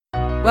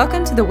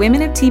Welcome to the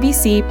Women of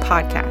TBC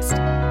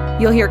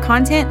podcast. You'll hear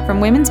content from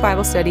women's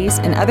Bible studies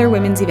and other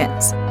women's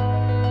events.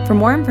 For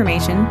more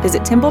information,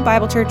 visit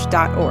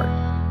templebiblechurch.org.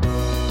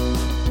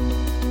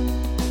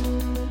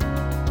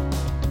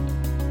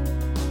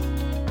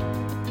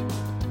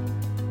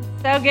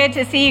 So good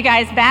to see you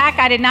guys back.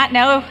 I did not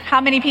know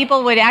how many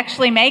people would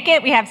actually make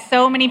it. We have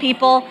so many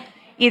people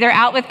either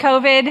out with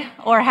COVID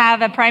or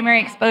have a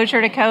primary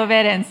exposure to COVID,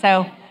 and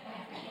so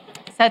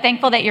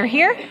thankful that you're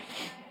here.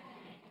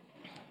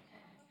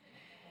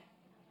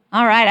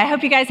 All right, I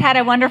hope you guys had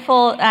a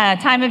wonderful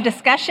time of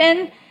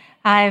discussion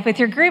with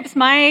your groups.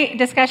 My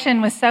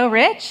discussion was so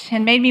rich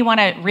and made me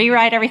want to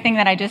rewrite everything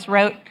that I just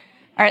wrote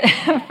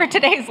for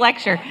today's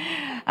lecture,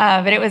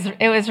 but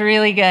it was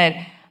really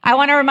good. I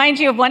want to remind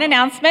you of one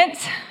announcement.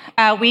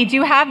 We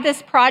do have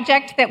this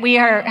project that we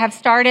have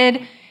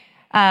started.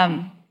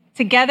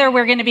 Together,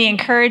 we're going to be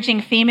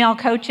encouraging female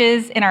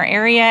coaches in our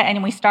area,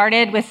 and we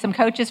started with some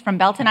coaches from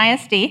Belton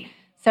ISD.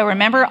 So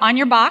remember, on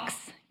your box,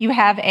 you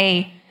have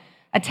a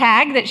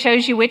tag that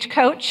shows you which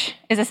coach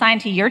is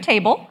assigned to your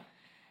table.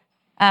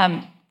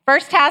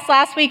 First task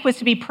last week was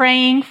to be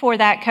praying for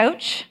that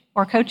coach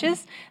or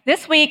coaches.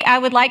 This week, I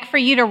would like for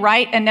you to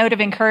write a note of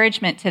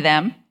encouragement to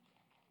them.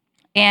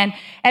 And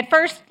at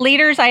first,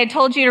 leaders, I had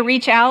told you to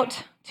reach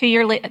out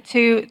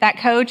to that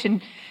coach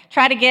and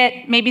try to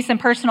get maybe some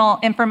personal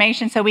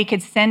information so we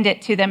could send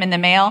it to them in the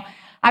mail.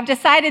 I've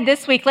decided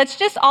this week, let's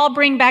just all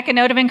bring back a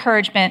note of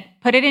encouragement,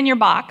 put it in your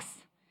box,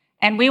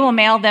 and we will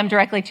mail them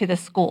directly to the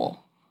school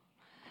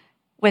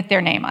with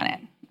their name on it,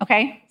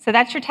 okay? So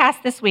that's your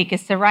task this week,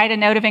 is to write a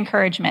note of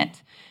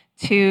encouragement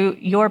to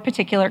your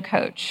particular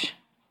coach,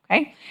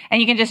 okay? And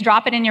you can just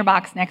drop it in your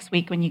box next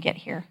week when you get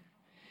here.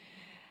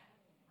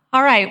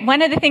 All right,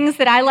 one of the things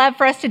that I love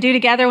for us to do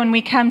together when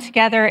we come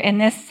together in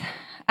this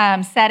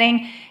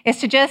setting is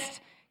to just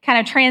kind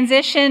of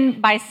transition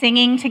by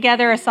singing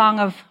together a song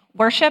of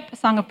worship, a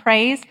song of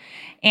praise.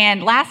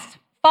 And last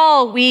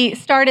fall, we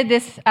started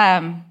this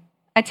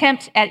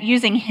attempt at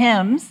using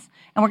hymns,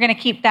 and we're going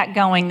to keep that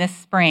going this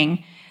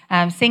spring,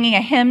 singing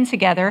a hymn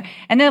together.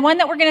 And then the one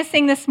that we're going to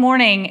sing this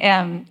morning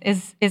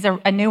is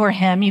a newer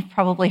hymn. You've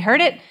probably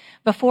heard it,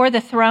 Before the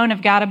Throne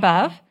of God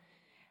Above.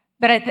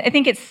 But I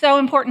think it's so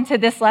important to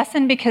this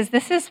lesson because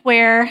this is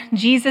where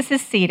Jesus is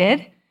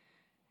seated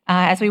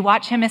as we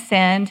watch him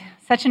ascend,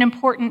 such an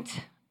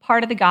important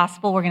part of the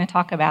gospel we're going to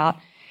talk about.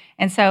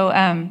 And so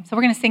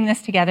we're going to sing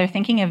this together,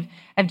 thinking of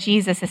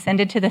Jesus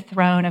ascended to the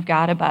throne of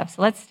God above.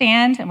 So let's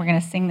stand, and we're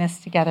going to sing this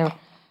together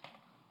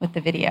with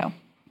the video.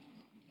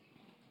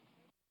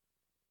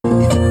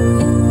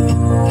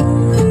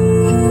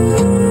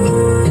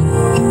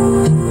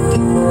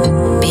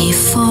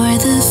 Before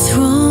the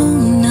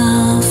throne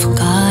of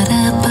God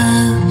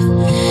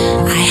above,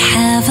 I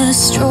have a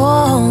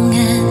strong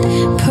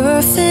and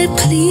perfect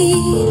plea,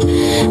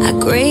 a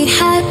great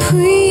high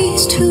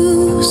priest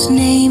whose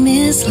name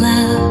is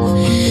love,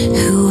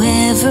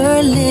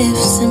 whoever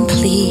lives and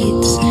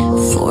pleads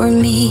for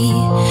me.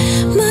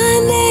 My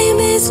name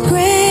is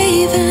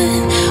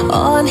graven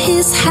on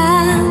his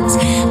hands,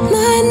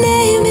 my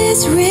name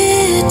is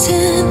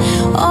written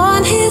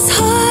on his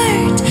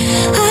heart.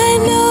 I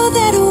know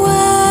that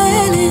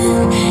while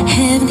in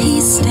heaven he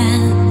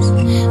stands,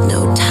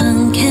 no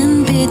tongue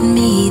can bid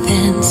me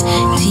thence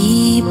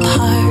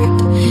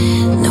depart.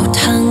 No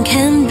tongue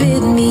can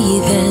bid me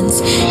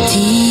thence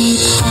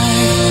depart.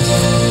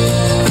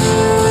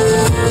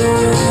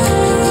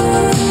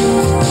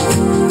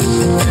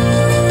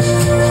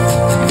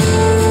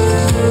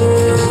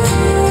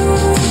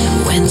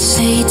 When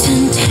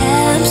Satan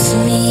tempts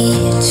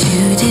me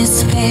to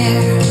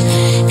despair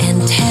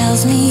and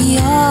tells me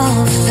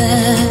of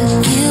the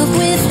guilt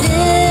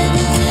within,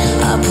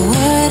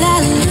 upward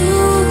I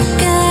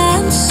look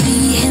and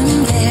see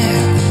him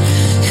there,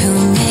 who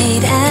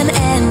made an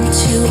end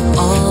to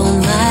all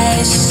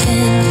my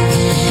sin.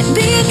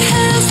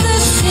 Because the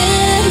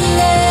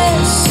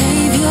sinless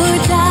Savior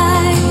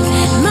died,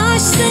 my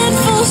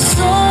sinful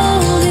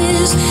soul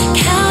is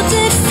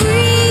counted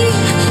free.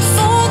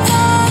 For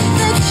God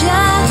the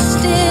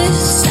just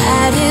is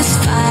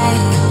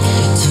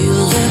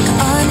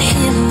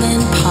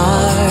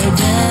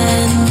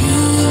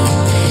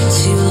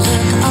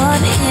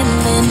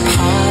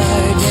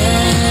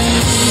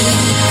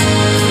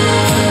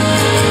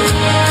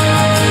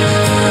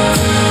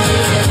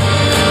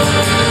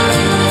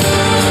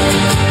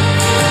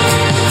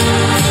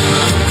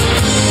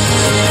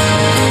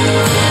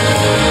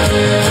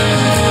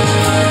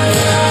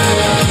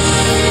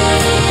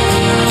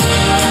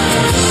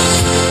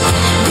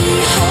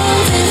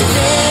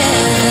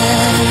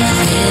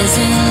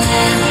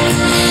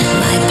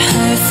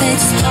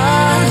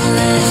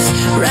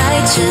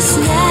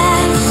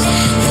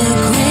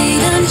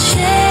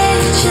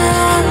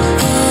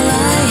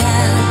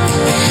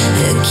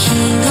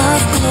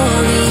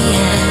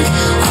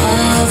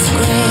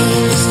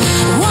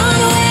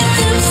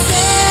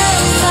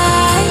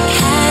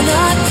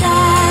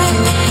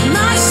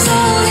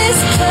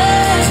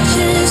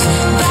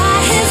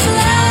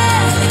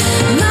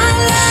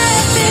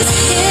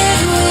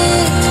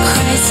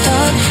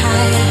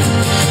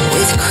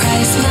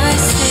Christ my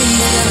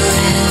Savior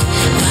and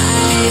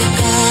my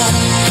God.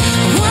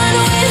 One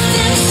with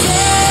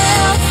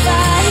himself,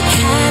 I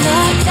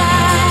cannot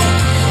die.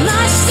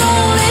 My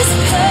soul is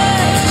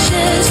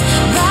purchased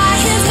by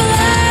his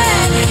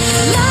blood.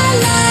 My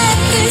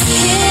life is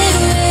hid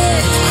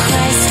with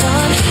Christ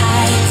on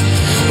high.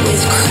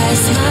 With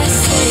Christ my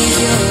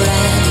Savior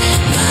and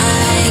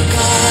my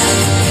God.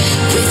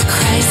 With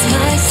Christ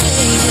my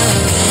Savior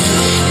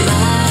and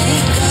my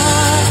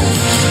God.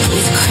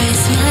 With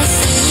Christ my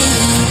Savior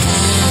and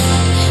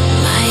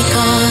my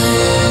God.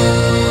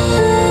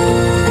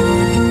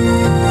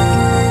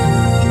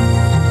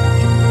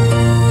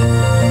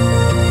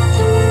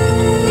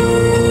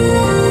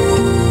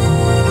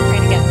 Pray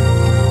together.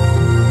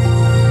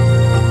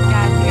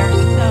 God, we are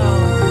so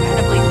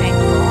incredibly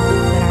thankful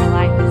that our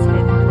life is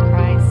hidden with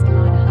Christ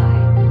on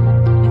high,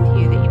 with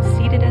you, that you've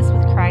seated us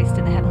with Christ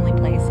in the heavenly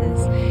places,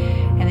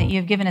 and that you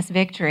have given us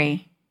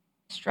victory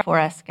for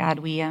us, God.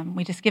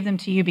 We just give them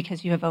to you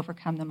because you have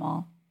overcome them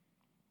all.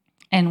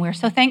 And we're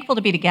so thankful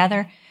to be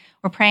together.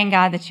 We're praying,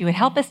 God, that you would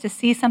help us to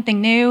see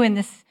something new in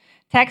this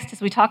text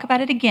as we talk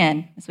about it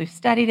again, as we've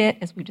studied it,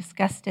 as we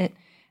discussed it,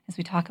 as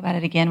we talk about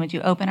it again. Would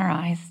you open our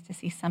eyes to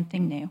see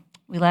something new?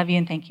 We love you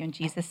and thank you in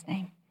Jesus'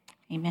 name.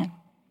 Amen.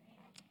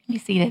 Be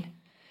seated.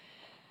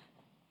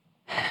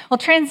 Well,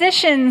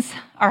 transitions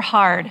are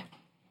hard.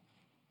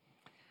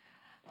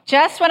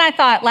 Just when I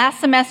thought last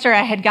semester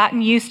I had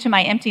gotten used to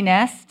my empty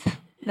nest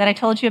that I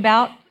told you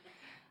about,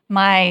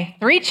 my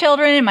 3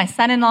 children and my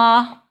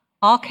son-in-law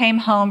all came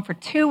home for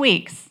 2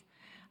 weeks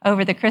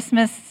over the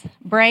Christmas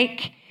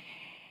break.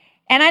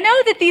 And I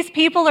know that these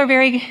people are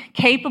very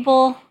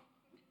capable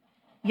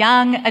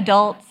young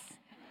adults,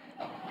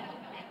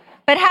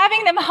 but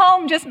having them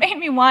home just made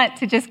me want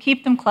to just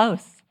keep them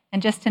close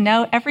and just to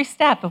know every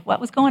step of what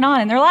was going on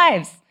in their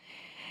lives.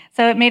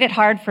 So it made it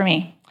hard for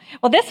me.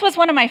 Well, this was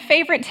one of my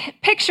favorite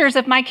pictures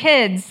of my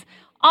kids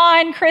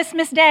on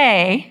Christmas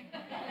Day.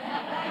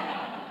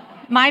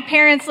 My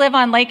parents live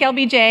on Lake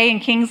LBJ in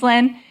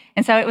Kingsland,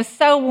 and so it was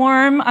so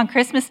warm on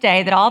Christmas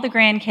Day that all the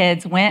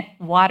grandkids went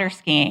water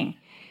skiing.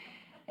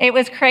 It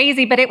was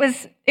crazy, but it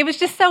was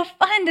just so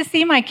fun to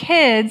see my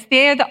kids.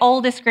 They're the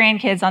oldest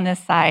grandkids on this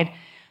side,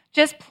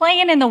 just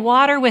playing in the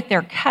water with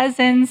their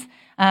cousins,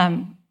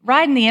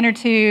 riding the inner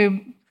tube,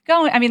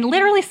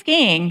 literally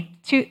skiing.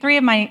 3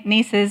 of my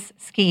nieces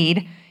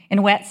skied in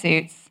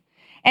wetsuits.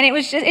 And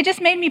it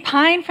just made me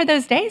pine for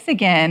those days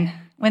again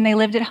when they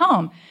lived at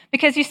home.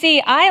 Because you see,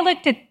 I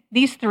looked at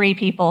these 3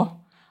 people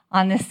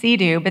on this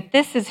Sea-Doo, but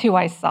this is who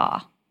I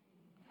saw.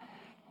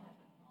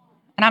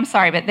 And I'm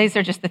sorry, but these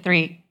are just the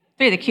 3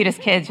 of the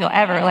cutest kids you'll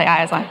ever lay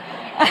eyes on.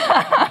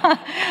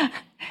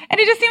 And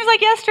it just seems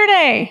like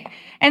yesterday.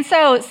 And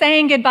so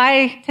saying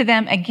goodbye to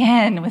them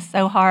again was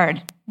so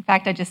hard. In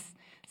fact, I just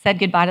said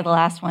goodbye to the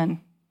last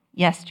one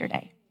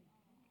yesterday.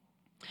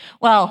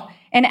 Well,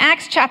 in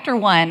Acts chapter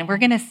 1, we're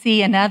going to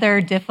see another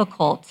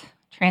difficult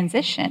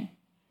transition.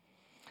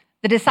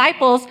 The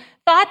disciples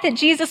thought that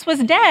Jesus was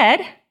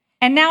dead,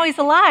 and now he's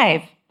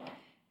alive.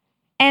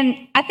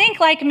 And I think,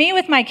 like me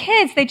with my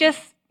kids,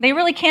 they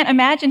really can't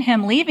imagine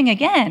him leaving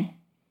again.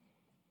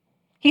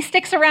 He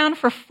sticks around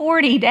for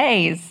 40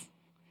 days.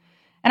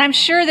 And I'm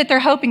sure that they're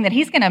hoping that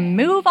he's going to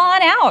move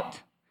on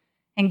out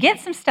and get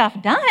some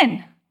stuff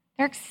done.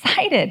 They're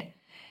excited.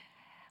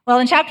 Well,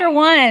 in chapter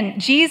 1,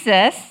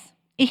 Jesus,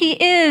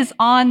 he is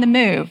on the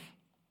move,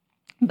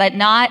 but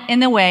not in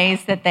the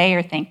ways that they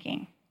are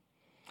thinking.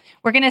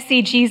 We're going to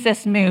see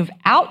Jesus move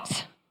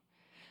out,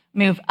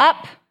 move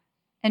up,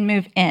 and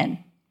move in.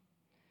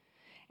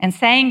 And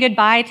saying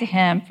goodbye to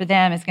him for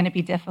them is going to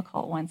be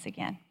difficult once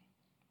again.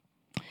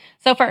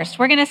 So first,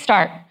 we're going to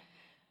start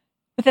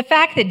with the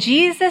fact that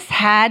Jesus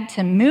had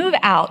to move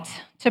out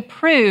to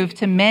prove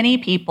to many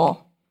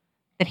people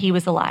that he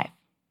was alive.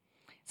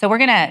 So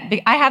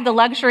I have the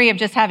luxury of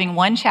just having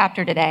one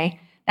chapter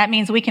today. That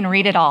means we can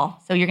read it all.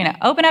 So you're going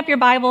to open up your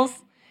Bibles.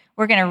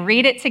 We're going to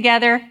read it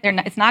together.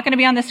 It's not going to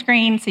be on the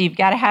screen, so you've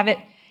got to have it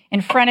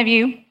in front of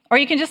you, or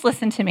you can just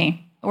listen to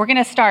me. We're going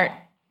to start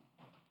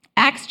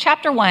Acts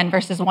chapter 1,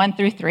 verses 1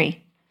 through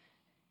 3.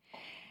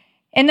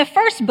 In the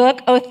first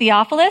book, O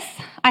Theophilus,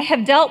 I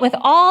have dealt with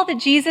all that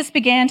Jesus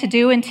began to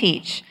do and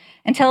teach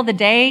until the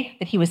day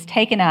that he was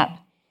taken up,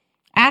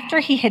 after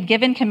he had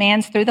given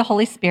commands through the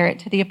Holy Spirit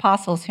to the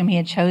apostles whom he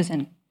had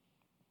chosen.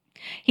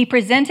 He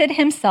presented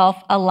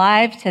himself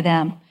alive to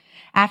them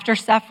after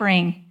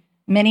suffering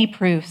many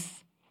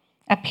proofs,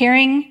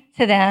 appearing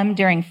to them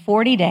during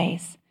 40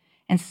 days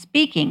and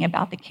speaking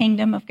about the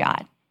kingdom of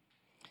God.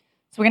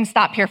 So we're going to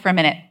stop here for a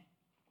minute.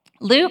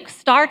 Luke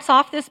starts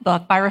off this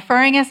book by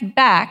referring us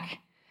back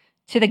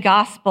to the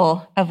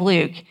Gospel of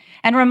Luke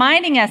and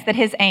reminding us that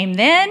his aim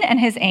then and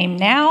his aim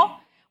now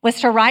was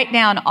to write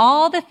down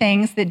all the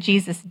things that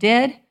Jesus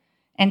did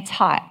and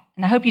taught.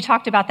 And I hope you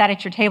talked about that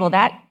at your table.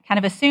 That kind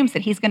of assumes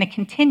that he's going to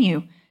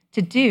continue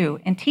to do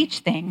and teach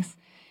things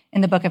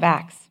in the book of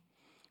Acts.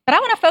 But I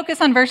want to focus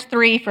on verse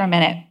 3 for a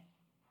minute,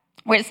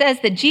 where it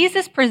says that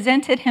Jesus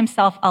presented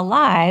himself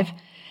alive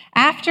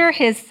after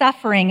his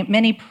suffering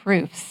many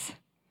proofs,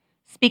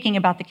 speaking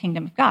about the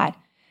kingdom of God.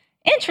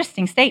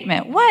 Interesting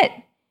statement.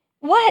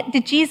 What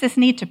did Jesus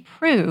need to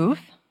prove,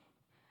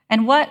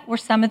 and what were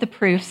some of the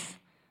proofs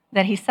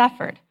that he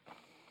suffered?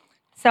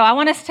 So I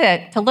want us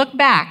to look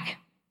back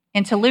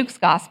into Luke's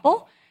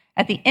gospel.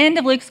 At the end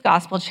of Luke's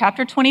gospel,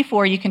 chapter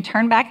 24, you can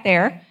turn back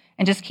there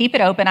and just keep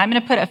it open. I'm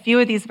going to put a few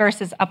of these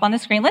verses up on the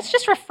screen. Let's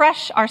just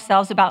refresh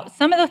ourselves about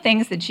some of the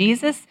things that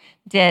Jesus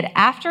did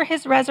after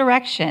his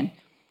resurrection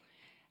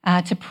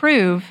to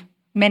prove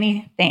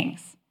many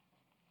things.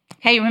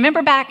 Okay,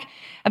 remember back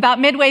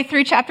about midway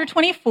through chapter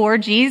 24,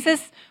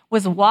 Jesus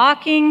was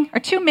walking, or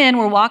two men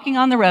were walking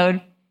on the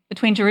road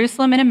between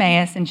Jerusalem and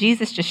Emmaus, and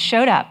Jesus just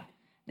showed up.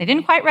 They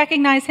didn't quite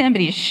recognize him,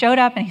 but he just showed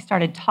up and he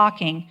started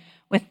talking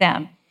with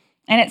them.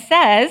 And it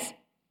says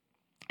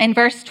in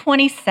verse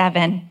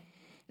 27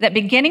 that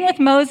beginning with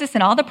Moses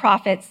and all the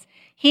prophets,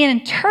 he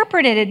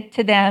interpreted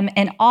to them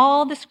in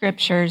all the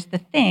scriptures the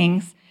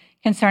things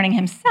concerning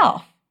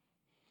himself.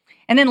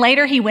 And then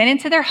later he went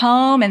into their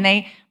home and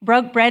they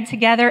broke bread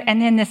together,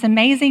 and then this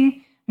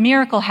amazing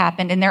miracle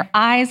happened and their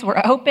eyes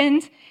were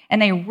opened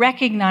and they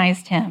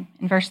recognized him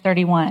in verse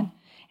 31.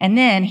 And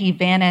then he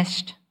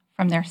vanished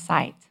from their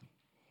sight.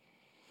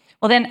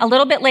 Well, then a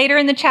little bit later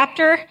in the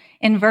chapter,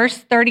 in verse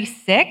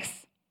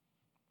 36,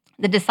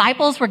 the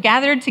disciples were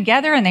gathered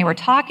together and they were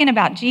talking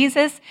about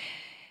Jesus.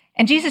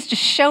 And Jesus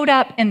just showed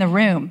up in the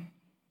room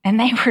and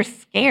they were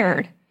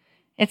scared.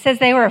 It says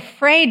they were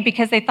afraid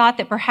because they thought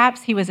that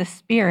perhaps he was a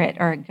spirit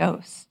or a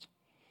ghost.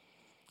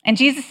 And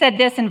Jesus said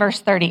this in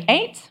verse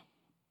 38.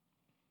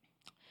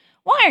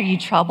 Why are you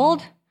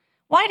troubled?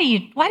 Why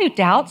do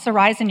doubts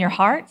arise in your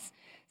hearts?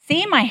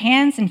 See my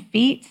hands and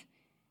feet?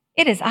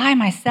 It is I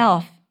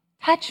myself.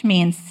 Touch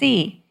me and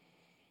see.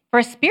 For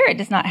a spirit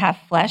does not have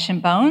flesh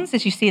and bones,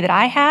 as you see that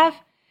I have.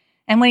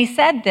 And when he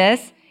said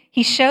this,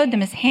 he showed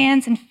them his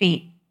hands and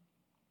feet.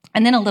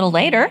 And then a little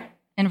later,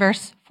 in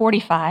verse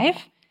 45,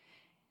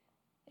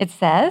 it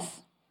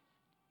says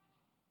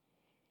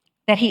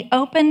that he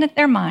opened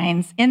their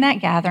minds in that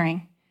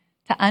gathering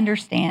to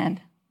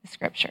understand the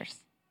scriptures.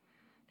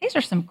 These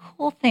are some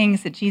cool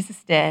things that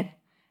Jesus did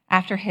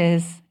after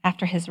his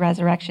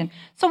resurrection.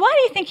 So why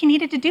do you think he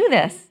needed to do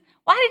this?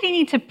 Why did he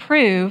need to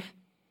prove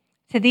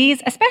to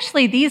these,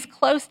 especially these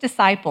close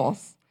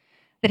disciples,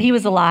 that he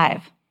was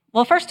alive?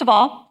 Well, first of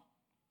all,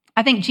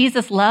 I think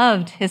Jesus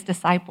loved his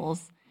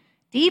disciples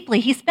deeply.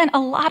 He spent a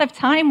lot of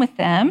time with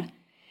them,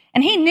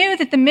 and he knew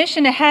that the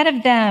mission ahead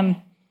of them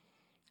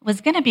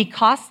was going to be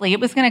costly. It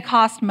was going to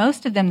cost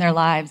most of them their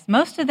lives.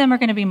 Most of them are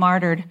going to be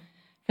martyred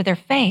for their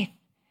faith.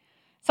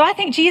 So I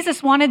think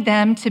Jesus wanted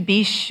them to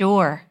be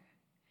sure.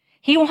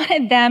 He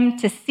wanted them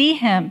to see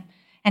him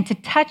and to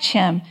touch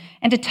him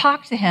and to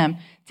talk to him,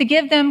 to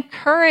give them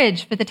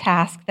courage for the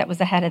task that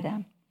was ahead of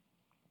them.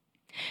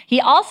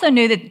 He also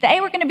knew that they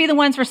were going to be the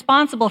ones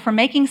responsible for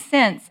making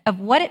sense of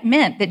what it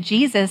meant that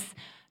Jesus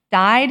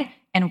died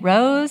and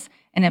rose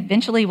and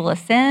eventually will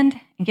ascend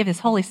and give his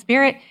Holy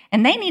Spirit,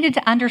 and they needed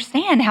to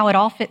understand how it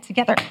all fit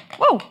together.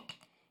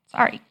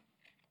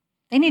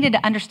 They needed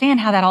to understand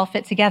how that all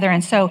fit together,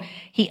 and so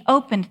he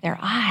opened their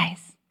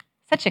eyes.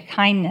 Such a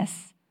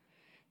kindness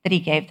that he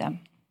gave them.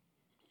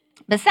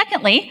 But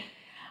secondly,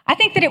 I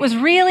think that it was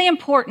really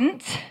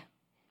important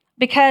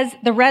because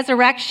the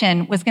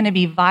resurrection was going to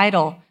be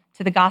vital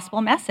to the gospel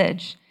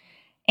message.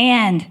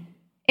 And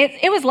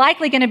it was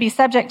likely going to be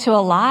subject to a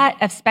lot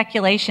of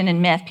speculation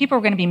and myth. People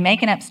were going to be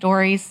making up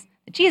stories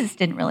that Jesus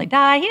didn't really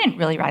die, he didn't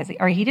really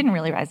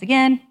rise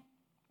again.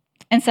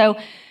 And so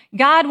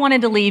God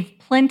wanted to leave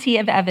plenty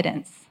of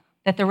evidence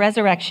that the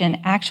resurrection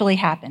actually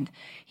happened.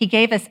 He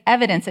gave us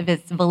evidence of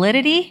its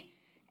validity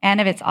and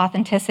of its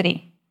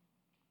authenticity.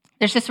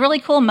 There's this really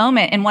cool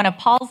moment in one of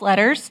Paul's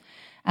letters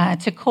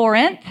to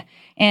Corinth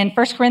in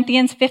 1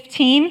 Corinthians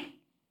 15,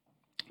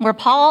 where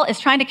Paul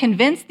is trying to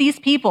convince these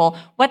people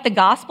what the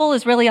gospel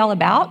is really all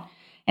about.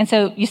 And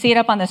so you see it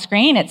up on the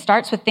screen. It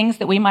starts with things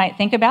that we might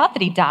think about,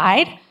 that he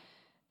died,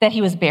 that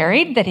he was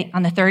buried, that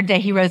on the third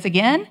day he rose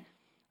again.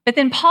 But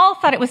then Paul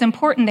thought it was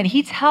important that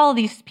he tell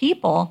these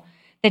people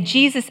that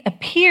Jesus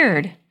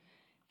appeared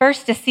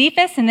first to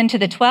Cephas and then to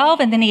the 12,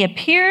 and then he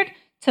appeared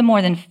to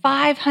more than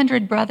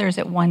 500 brothers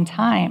at one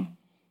time,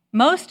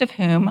 most of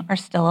whom are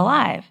still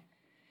alive.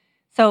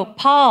 So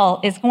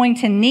Paul is going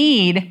to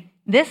need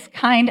this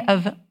kind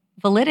of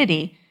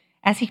validity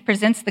as he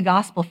presents the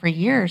gospel for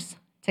years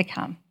to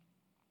come.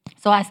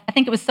 So I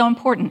think it was so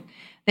important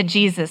that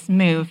Jesus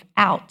move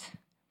out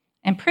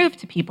and prove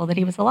to people that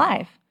he was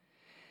alive.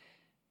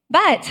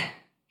 But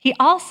he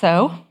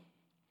also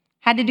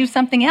had to do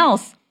something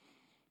else.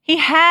 He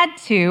had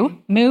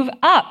to move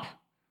up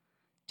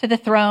to the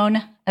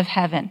throne of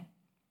heaven.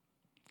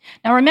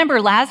 Now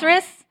remember,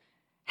 Lazarus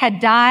had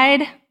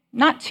died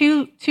not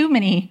too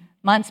many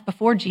months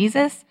before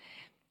Jesus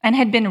and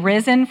had been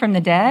risen from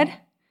the dead.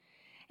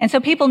 And so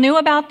people knew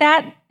about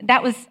that.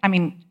 That was,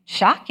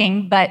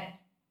 shocking, but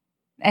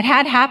it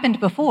had happened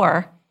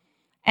before.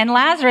 And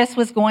Lazarus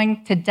was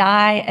going to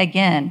die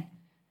again.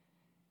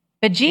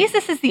 But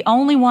Jesus is the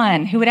only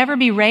one who would ever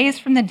be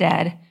raised from the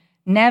dead,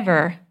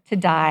 never to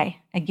die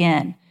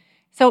again.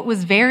 So it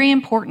was very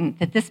important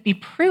that this be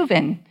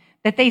proven,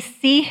 that they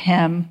see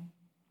him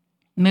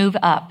move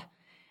up,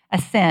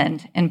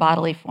 ascend in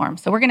bodily form.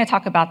 So we're going to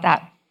talk about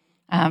that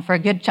for a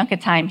good chunk of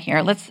time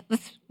here. Let's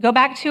go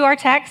back to our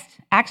text,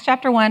 Acts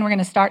chapter 1. We're going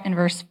to start in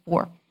verse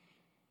 4.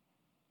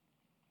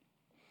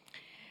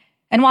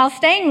 And while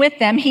staying with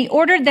them, he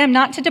ordered them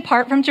not to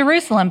depart from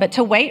Jerusalem, but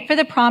to wait for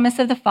the promise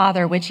of the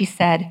Father, which he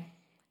said,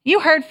 "You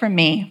heard from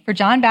me, for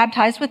John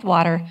baptized with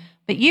water,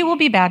 but you will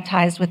be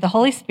baptized with the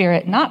Holy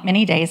Spirit not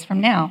many days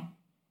from now."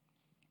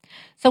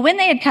 So when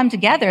they had come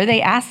together,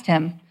 they asked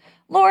him,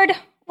 "Lord,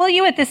 will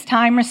you at this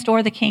time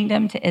restore the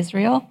kingdom to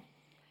Israel?"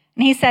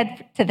 And he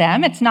said to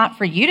them, "It's not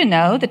for you to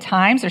know the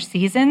times or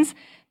seasons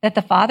that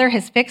the Father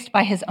has fixed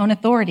by his own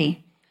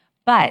authority,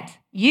 but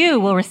you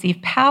will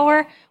receive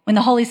power when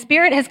the Holy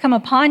Spirit has come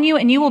upon you,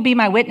 and you will be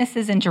my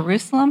witnesses in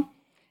Jerusalem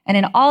and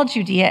in all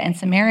Judea and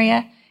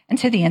Samaria and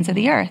to the ends of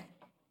the earth."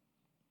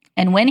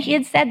 And when he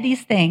had said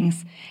these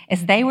things,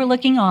 as they were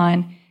looking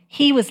on,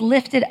 he was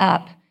lifted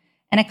up,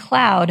 and a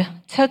cloud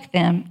took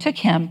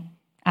him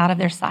out of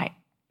their sight.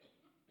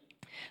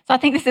 So I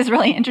think this is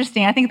really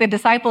interesting. I think the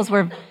disciples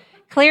were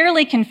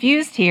clearly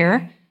confused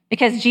here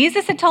because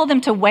Jesus had told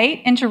them to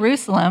wait in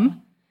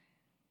Jerusalem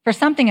for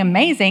something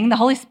amazing. The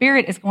Holy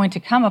Spirit is going to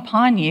come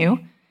upon you,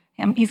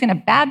 and he's going to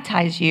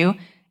baptize you.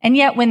 And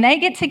yet when they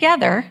get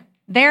together,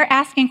 they're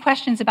asking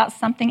questions about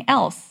something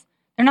else.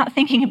 They're not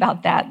thinking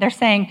about that. They're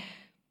saying,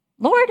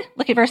 "Lord,"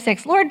 look at verse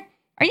 6, "Lord,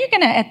 are you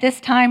going to at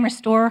this time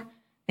restore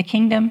the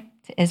kingdom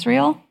to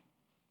Israel?"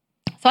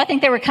 So I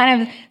think they were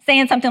kind of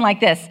saying something like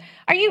this: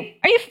 Are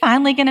you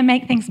finally going to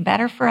make things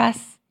better for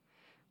us?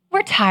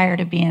 We're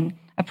tired of being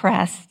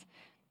oppressed.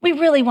 We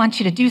really want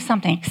you to do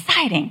something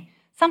exciting,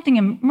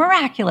 something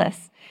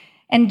miraculous.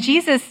 And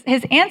Jesus,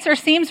 his answer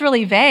seems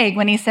really vague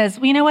when he says,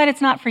 "Well, you know what?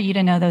 It's not for you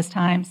to know those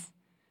times.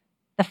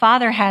 The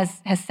Father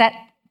has set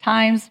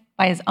times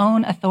by his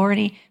own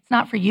authority. It's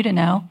not for you to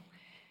know."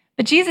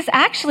 But Jesus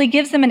actually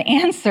gives them an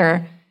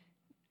answer.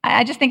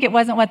 I just think it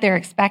wasn't what they're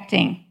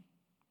expecting.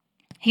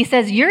 He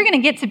says, "You're going to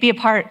get to be a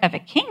part of a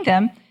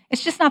kingdom.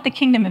 It's just not the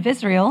kingdom of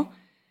Israel.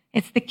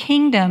 It's the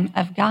kingdom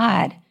of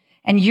God.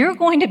 And you're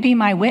going to be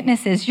my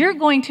witnesses. You're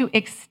going to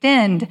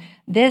extend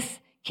this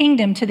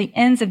kingdom to the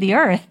ends of the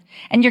earth.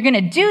 And you're going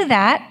to do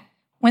that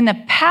when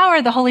the power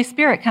of the Holy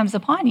Spirit comes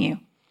upon you."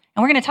 And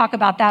we're going to talk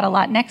about that a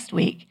lot next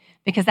week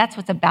because that's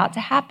what's about to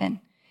happen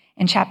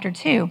in chapter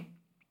 2.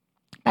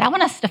 But I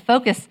want us to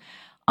focus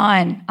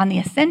on the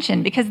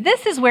ascension because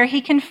this is where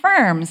he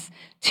confirms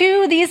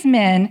to these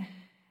men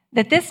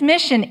that this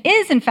mission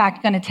is in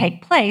fact going to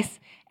take place,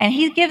 and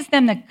he gives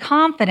them the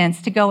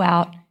confidence to go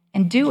out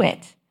and do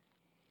it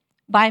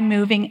by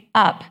moving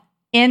up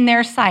in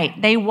their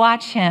sight. They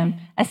watch him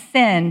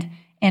ascend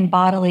in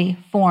bodily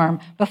form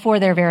before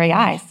their very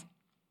eyes.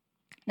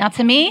 Now,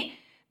 to me,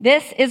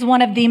 this is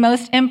one of the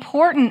most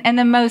important and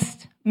the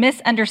most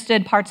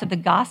misunderstood parts of the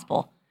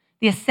gospel.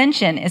 The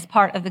ascension is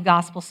part of the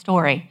gospel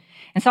story.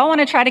 And so I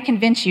want to try to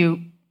convince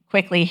you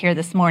quickly here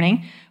this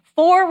morning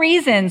 4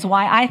 reasons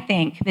why I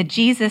think that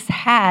Jesus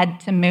had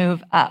to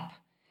move up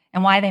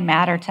and why they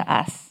matter to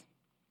us.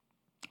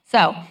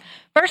 So,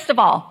 first of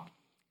all,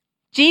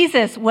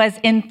 Jesus was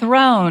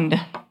enthroned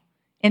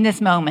in this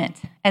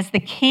moment as the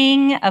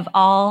King of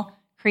all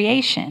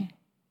creation.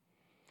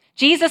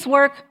 Jesus'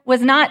 work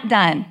was not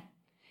done.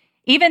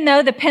 Even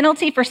though the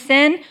penalty for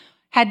sin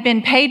had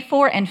been paid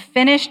for and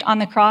finished on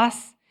the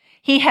cross,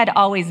 he had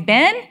always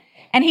been,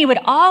 and he would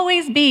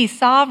always be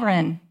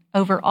sovereign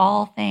over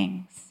all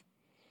things.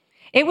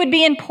 It would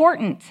be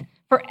important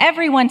for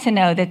everyone to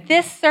know that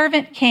this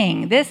servant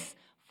king, this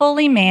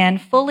fully man,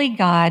 fully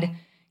God,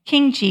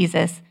 King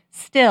Jesus,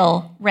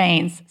 still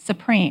reigns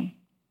supreme.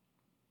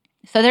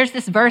 So there's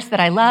this verse that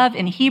I love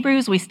in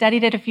Hebrews. We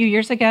studied it a few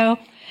years ago,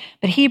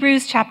 but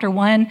Hebrews chapter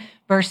 1,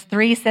 verse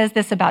 3 says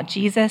this about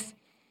Jesus: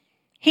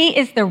 "He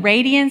is the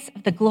radiance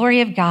of the glory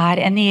of God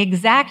and the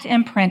exact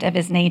imprint of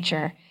his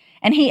nature,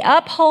 and he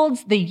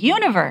upholds the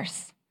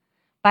universe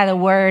by the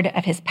word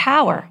of his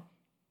power."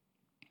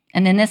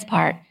 And then this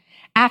part: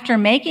 "After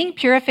making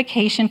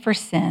purification for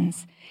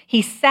sins,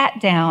 he sat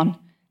down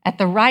at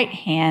the right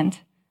hand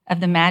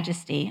of the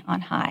Majesty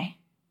on high."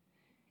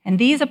 And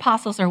these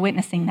apostles are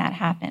witnessing that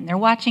happen. They're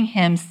watching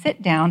him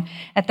sit down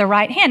at the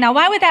right hand. Now,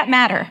 why would that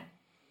matter?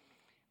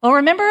 Well,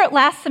 remember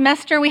last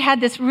semester we had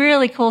this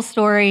really cool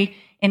story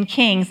in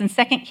Kings, in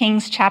 2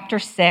 Kings chapter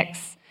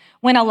 6,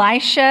 when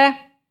Elisha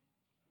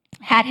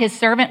had his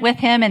servant with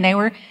him, and they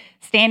were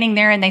standing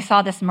there, and they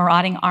saw this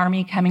marauding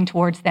army coming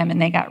towards them,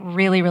 and they got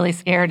really, really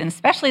scared, and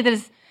especially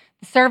the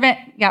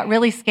servant got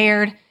really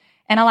scared,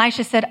 and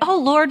Elisha said, "Oh,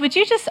 Lord, would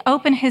you just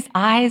open his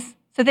eyes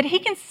so that he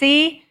can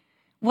see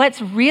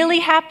what's really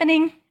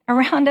happening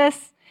around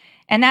us?"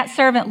 And that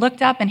servant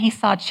looked up, and he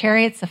saw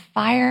chariots of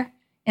fire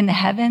in the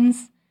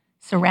heavens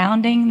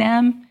surrounding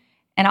them,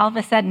 and all of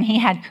a sudden, he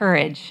had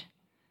courage,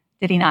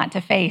 did he not,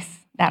 to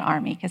face that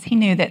army, because he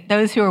knew that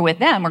those who were with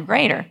them were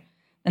greater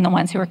than the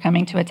ones who were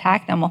coming to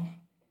attack them. Well,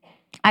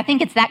 I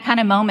think it's that kind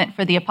of moment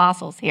for the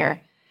apostles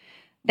here.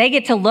 They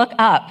get to look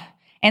up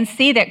and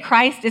see that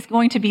Christ is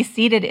going to be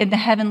seated in the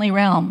heavenly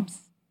realms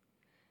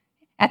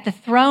at the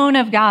throne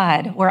of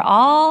God, where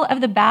all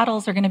of the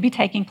battles are going to be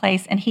taking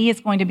place, and he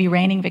is going to be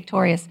reigning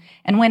victorious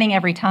and winning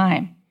every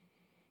time.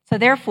 So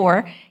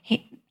therefore,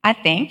 I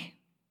think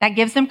that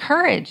gives them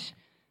courage.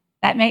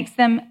 That makes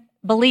them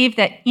believe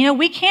that,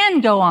 we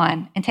can go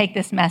on and take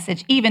this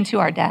message even to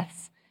our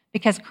deaths,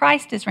 because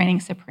Christ is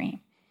reigning supreme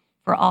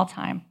for all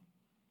time.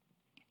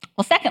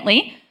 Well,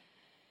 secondly,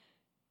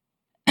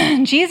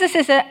 Jesus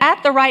is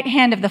at the right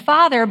hand of the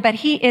Father, but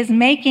he is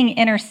making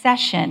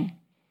intercession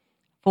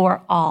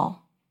for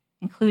all,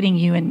 including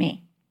you and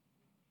me.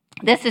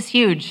 This is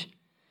huge.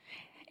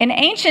 In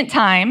ancient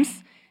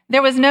times,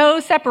 there was no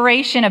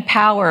separation of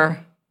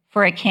power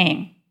for a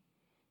king.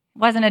 It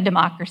wasn't a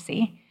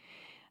democracy.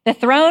 The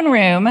throne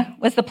room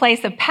was the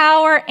place of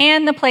power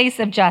and the place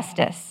of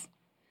justice.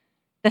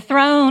 The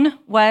throne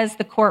was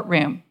the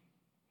courtroom.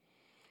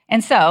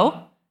 And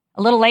so,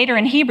 a little later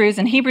in Hebrews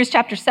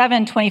chapter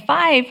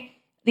 7:25,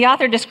 the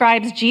author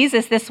describes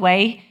Jesus this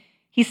way.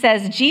 He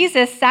says,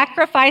 Jesus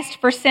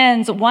sacrificed for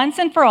sins once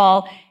and for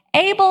all,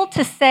 able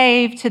to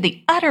save to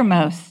the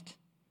uttermost,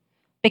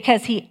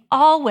 because he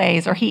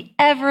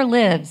ever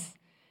lives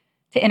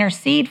to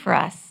intercede for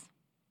us.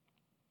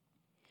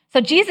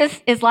 So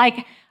Jesus is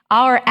like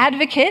our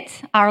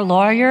advocate, our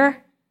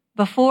lawyer,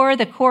 before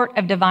the court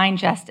of divine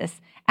justice,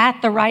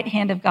 at the right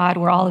hand of God,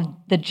 where all of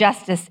the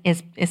justice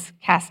is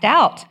cast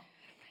out.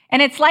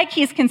 And it's like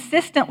he's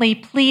consistently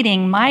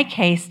pleading my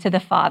case to the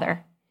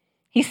Father.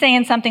 He's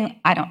saying something,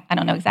 I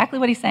don't know exactly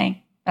what he's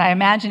saying, but I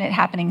imagine it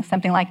happening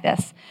something like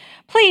this.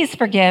 Please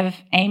forgive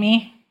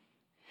Amy.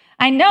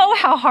 I know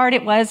how hard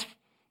it was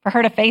for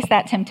her to face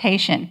that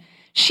temptation.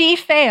 She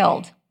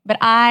failed, but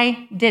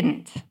I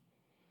didn't.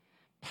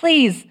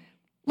 Please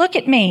look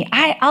at me.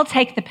 I'll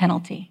take the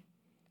penalty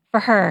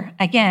for her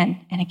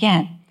again and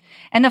again.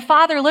 And the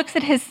Father looks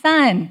at his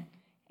Son,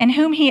 in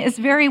whom he is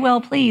very well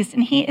pleased,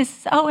 and he is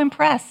so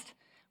impressed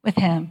with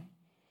him.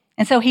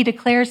 And so he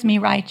declares me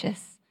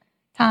righteous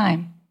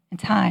time and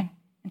time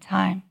and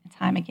time and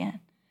time again.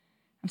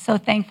 I'm so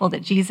thankful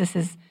that Jesus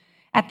is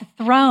at the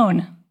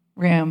throne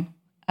room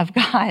of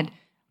God,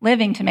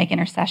 living to make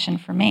intercession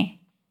for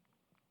me.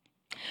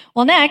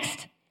 Well,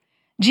 next,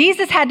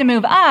 Jesus had to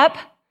move up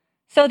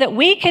so that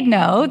we could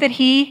know that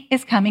he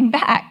is coming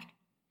back.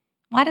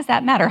 Why does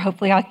that matter?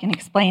 Hopefully I can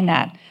explain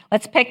that.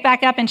 Let's pick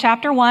back up in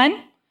chapter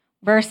 1,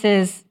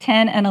 verses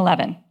 10 and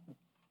 11.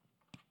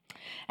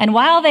 And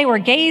while they were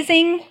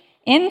gazing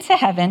into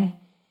heaven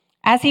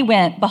as he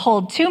went,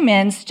 behold, 2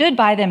 men stood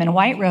by them in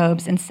white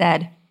robes and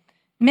said,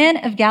 Men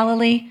of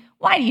Galilee,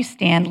 why do you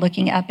stand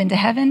looking up into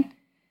heaven?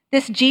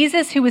 This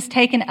Jesus who was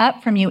taken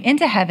up from you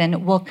into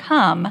heaven will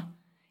come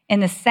in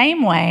the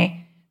same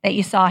way that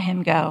you saw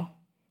him go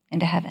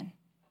into heaven.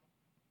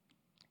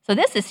 So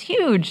this is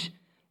huge.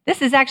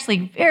 This is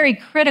actually very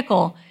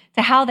critical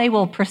to how they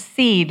will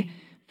proceed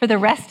for the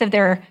rest of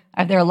their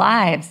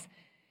lives.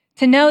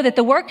 To know that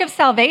the work of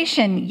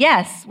salvation,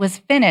 yes, was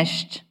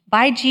finished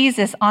by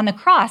Jesus on the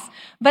cross,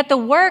 but the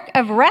work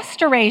of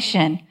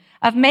restoration,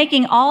 of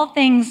making all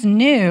things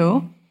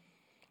new,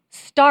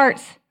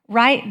 starts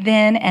right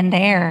then and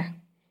there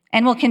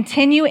and will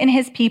continue in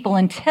his people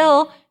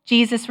until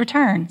Jesus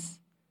returns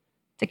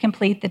to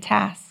complete the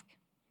task.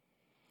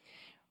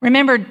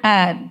 Remember,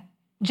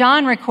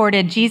 John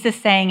recorded Jesus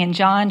saying in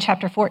John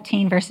chapter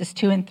 14, verses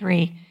 2 and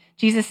 3,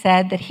 Jesus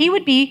said that he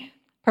would be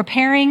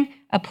preparing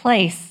a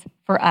place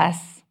for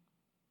us.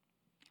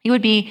 He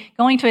would be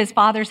going to his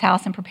Father's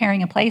house and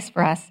preparing a place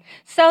for us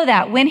so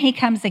that when he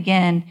comes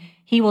again,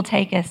 he will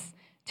take us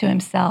to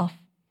himself.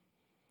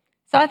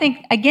 So I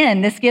think,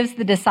 again, this gives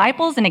the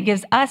disciples and it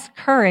gives us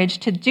courage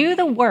to do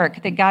the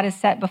work that God has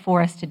set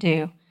before us to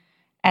do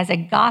as a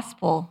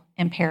gospel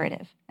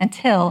imperative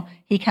until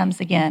he comes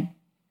again.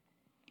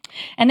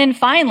 And then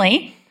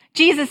finally,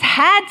 Jesus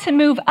had to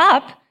move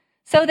up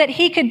so that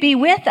he could be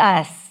with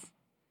us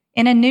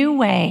in a new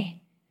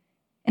way,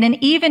 in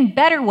an even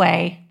better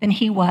way than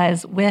he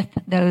was with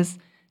those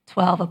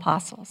 12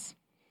 apostles.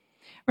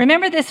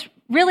 Remember this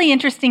really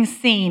interesting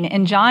scene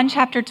in John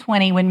chapter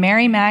 20 when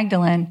Mary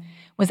Magdalene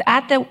was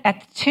at the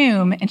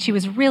tomb and she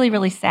was really,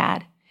 really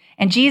sad.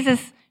 And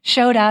Jesus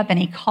showed up and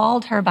he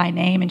called her by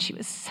name and she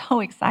was so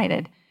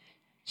excited.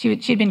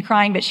 She'd been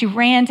crying, but she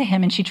ran to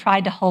him and she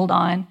tried to hold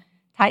on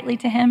tightly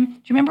to him. Do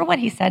you remember what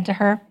he said to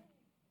her?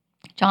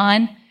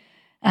 John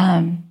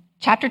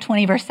chapter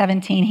 20, verse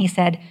 17, he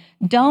said,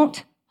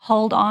 "Don't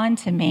hold on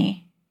to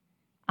me.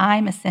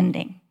 I'm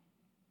ascending."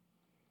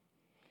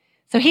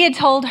 So he had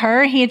told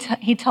her, he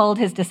told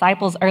his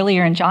disciples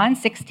earlier in John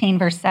 16,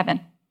 verse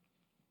 7,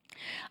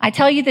 "I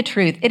tell you the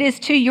truth, it is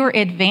to your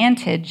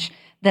advantage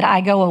that I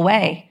go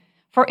away.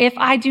 For if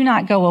I do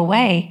not go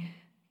away,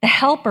 the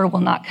Helper will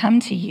not come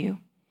to you.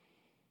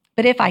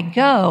 But if I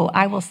go,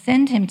 I will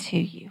send him to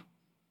you."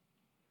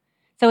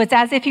 So it's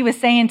as if he was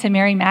saying to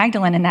Mary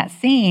Magdalene in that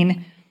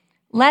scene,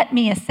 let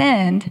me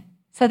ascend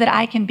so that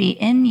I can be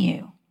in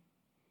you.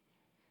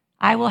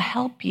 I will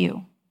help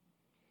you.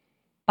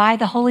 By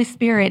the Holy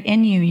Spirit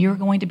in you, you're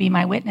going to be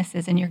my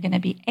witnesses and you're going to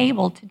be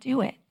able to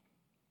do it.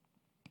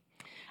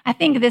 I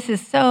think this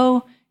is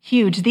so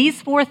huge.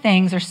 These 4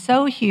 things are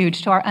so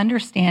huge to our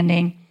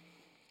understanding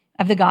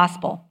of the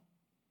gospel.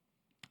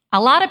 A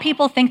lot of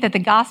people think that the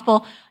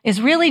gospel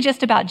is really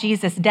just about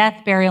Jesus'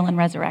 death, burial, and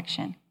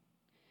resurrection.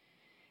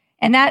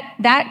 And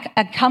that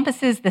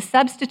encompasses the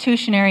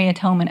substitutionary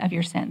atonement of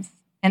your sins.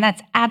 And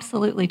that's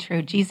absolutely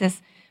true.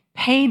 Jesus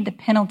paid the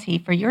penalty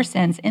for your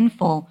sins in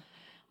full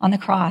on the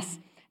cross.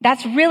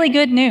 That's really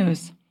good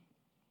news,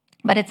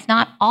 but it's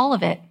not all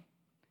of it.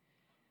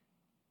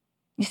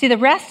 You see, the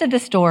rest of the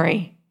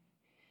story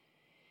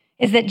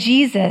is that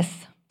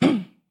Jesus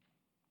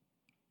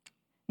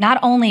not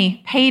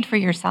only paid for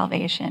your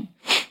salvation,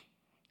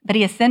 but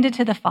he ascended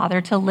to the Father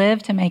to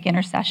live to make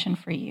intercession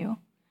for you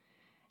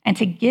and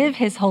to give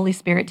his Holy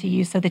Spirit to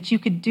you so that you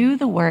could do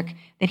the work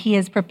that he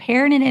has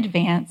prepared in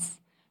advance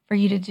for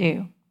you to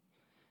do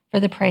for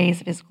the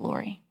praise of his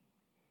glory.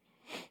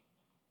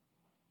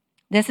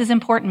 This is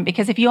important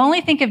because if you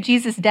only think of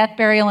Jesus' death,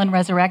 burial, and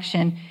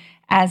resurrection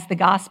as the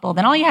gospel,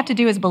 then all you have to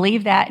do is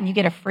believe that and you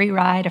get a free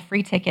ride, a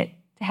free ticket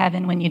to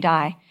heaven when you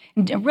die.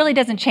 And it really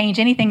doesn't change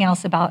anything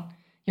else about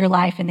your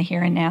life in the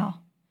here and now.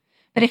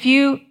 But if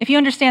you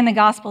understand the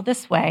gospel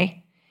this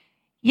way,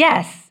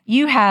 yes,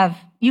 you have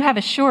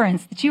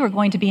assurance that you are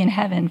going to be in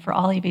heaven for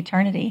all of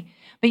eternity,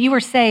 but you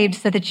were saved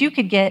so that you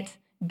could get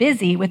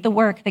busy with the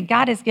work that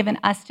God has given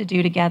us to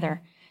do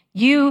together.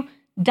 You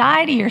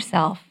die to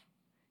yourself.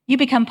 You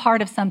become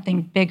part of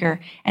something bigger,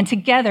 and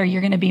together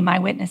you're going to be my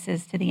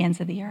witnesses to the ends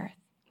of the earth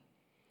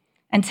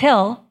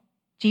until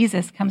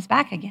Jesus comes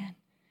back again.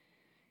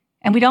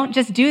 And we don't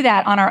just do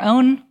that on our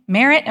own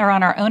merit or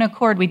on our own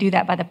accord. We do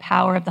that by the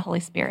power of the Holy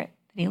Spirit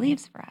that he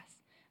leaves for us.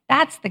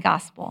 That's the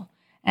gospel.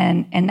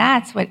 And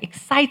that's what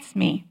excites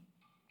me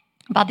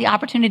about the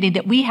opportunity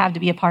that we have to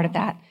be a part of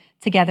that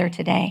together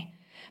today.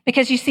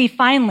 Because you see,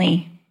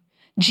 finally,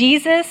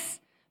 Jesus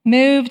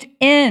moved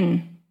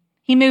in.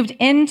 He moved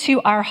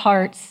into our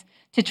hearts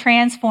to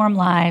transform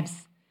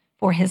lives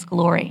for his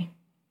glory.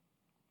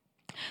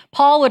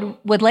 Paul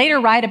would later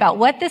write about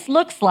what this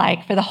looks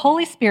like for the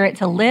Holy Spirit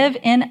to live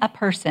in a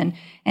person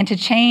and to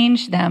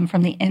change them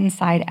from the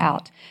inside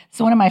out.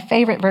 So one of my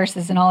favorite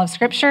verses in all of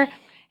Scripture,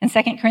 in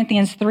 2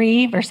 Corinthians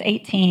 3, verse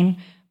 18,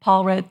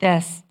 Paul wrote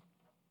this,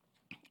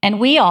 "And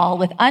we all,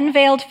 with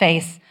unveiled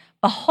face,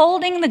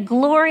 beholding the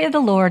glory of the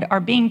Lord, are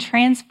being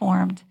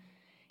transformed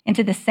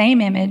into the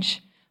same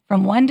image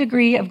from one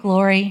degree of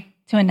glory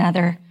to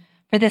another,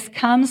 for this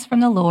comes from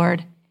the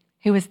Lord,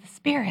 who is the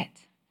Spirit."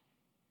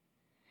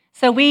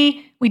 So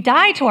we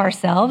die to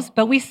ourselves,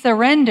 but we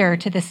surrender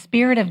to the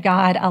Spirit of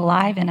God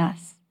alive in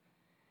us,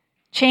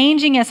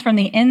 changing us from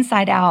the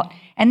inside out.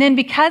 And then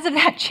because of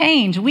that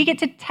change, we get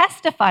to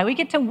testify, we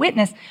get to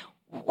witness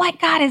what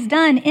God has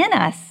done in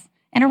us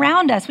and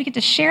around us. We get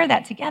to share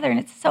that together, and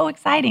it's so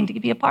exciting to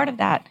be a part of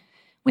that.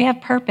 We have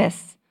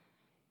purpose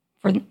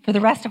for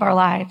the rest of our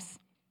lives.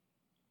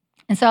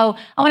 And so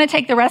I want to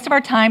take the rest of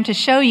our time to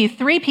show you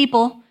 3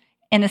 people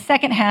in the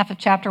second half of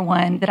chapter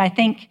 1 that I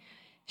think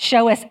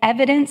show us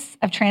evidence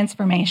of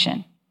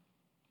transformation.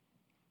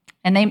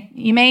 And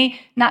you may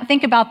not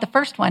think about the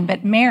first one,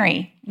 but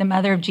Mary, the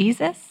mother of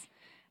Jesus,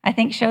 I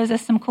think shows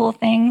us some cool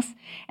things.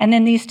 And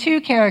then these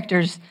 2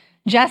 characters,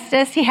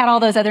 Justus, he had all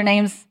those other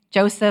names,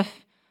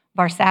 Joseph,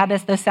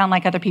 Barsabbas, those sound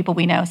like other people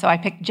we know, so I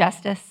picked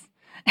Justus,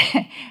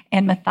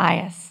 and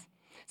Matthias.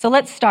 So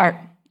let's start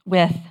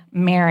with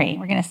Mary.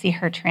 We're going to see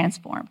her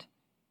transformed.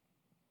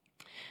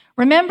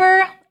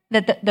 Remember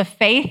that the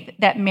faith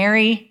that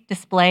Mary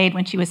displayed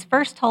when she was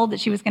first told that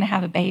she was going to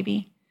have a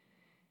baby,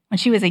 when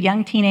she was a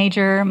young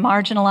teenager,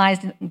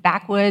 marginalized in the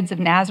backwoods of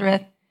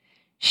Nazareth,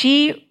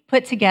 she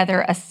put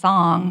together a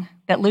song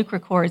that Luke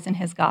records in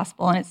his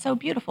gospel, and it's so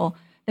beautiful,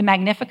 the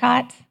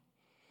Magnificat.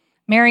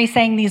 Mary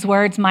sang these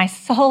words, "My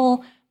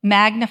soul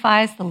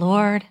magnifies the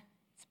Lord."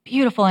 It's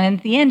beautiful. And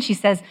at the end, she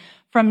says,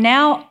 "From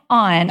now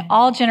on,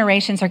 all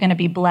generations are going to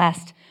be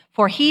blessed,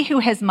 for he who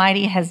is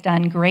mighty has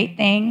done great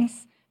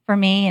things for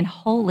me, and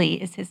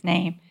holy is his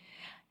name."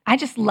 I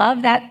just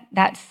love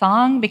that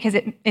song because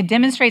it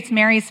demonstrates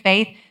Mary's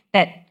faith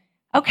that,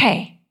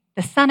 okay,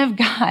 the Son of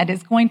God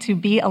is going to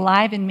be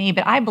alive in me,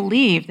 but I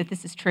believe that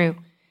this is true.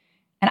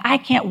 And I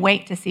can't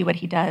wait to see what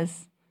he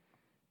does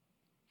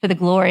for the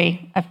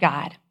glory of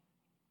God.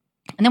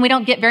 And then we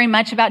don't get very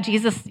much about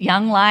Jesus'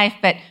 young life,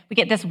 but we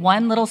get this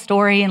one little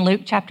story in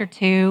Luke chapter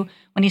 2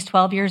 when he's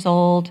 12 years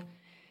old.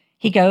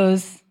 He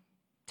goes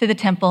to the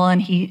temple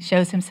and he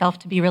shows himself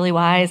to be really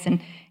wise.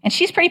 And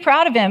she's pretty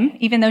proud of him,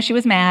 even though she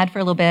was mad for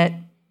a little bit.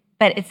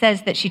 But it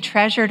says that she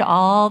treasured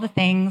all the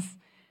things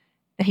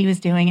that he was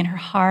doing in her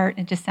heart.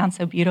 It just sounds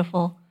so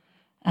beautiful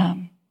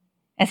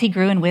as he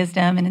grew in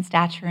wisdom and in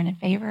stature and in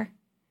favor.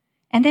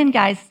 And then,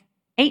 guys,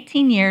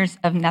 18 years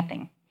of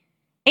nothing.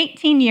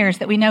 18 years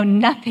that we know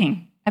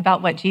nothing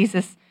about what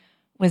Jesus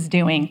was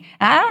doing.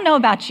 And I don't know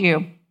about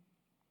you,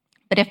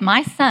 but if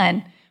my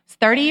son was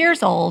 30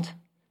 years old,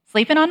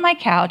 sleeping on my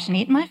couch and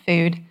eating my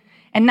food,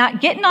 and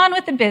not getting on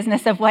with the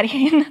business of what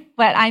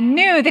I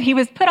knew that he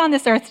was put on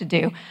this earth to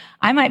do,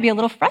 I might be a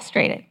little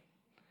frustrated.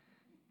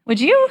 Would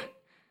you?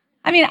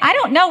 I mean, I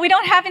don't know. We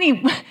don't have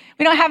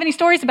any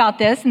stories about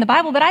this in the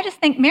Bible, but I just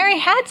think Mary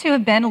had to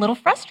have been a little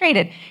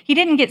frustrated. He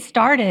didn't get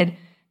started.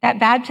 That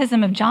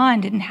baptism of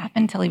John didn't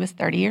happen until he was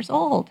 30 years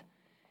old.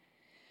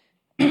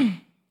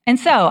 And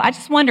so I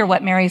just wonder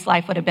what Mary's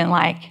life would have been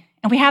like.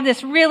 And we have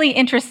this really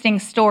interesting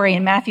story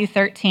in Matthew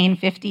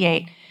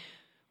 13:58.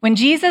 When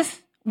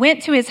Jesus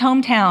went to his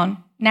hometown,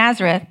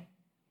 Nazareth,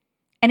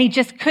 and he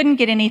just couldn't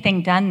get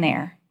anything done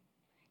there.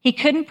 He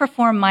couldn't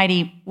perform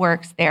mighty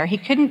works there. He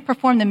couldn't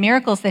perform the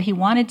miracles that he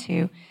wanted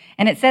to.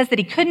 And it says that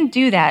he couldn't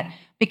do that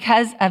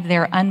because of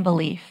their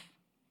unbelief.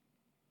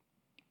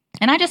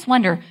 And I just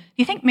wonder, do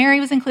you think Mary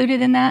was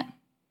included in that?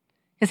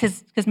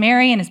 Because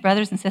Mary and his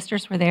brothers and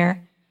sisters were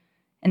there,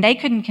 and they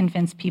couldn't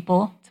convince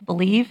people to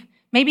believe.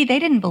 Maybe they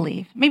didn't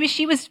believe. Maybe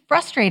she was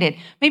frustrated.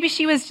 Maybe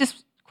she was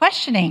just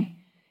questioning.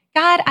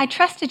 God, I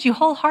trusted you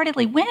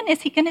wholeheartedly. When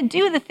is he going to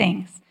do the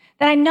things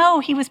that I know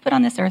he was put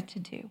on this earth to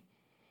do?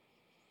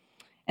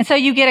 And so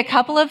you get a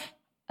couple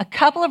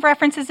of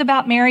references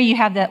about Mary. You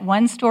have that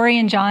one story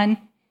in John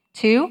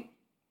 2.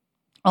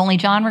 Only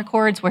John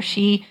records where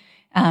she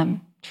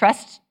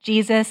trusts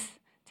Jesus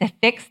to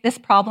fix this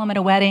problem at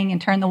a wedding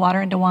and turn the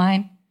water into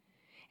wine.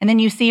 And then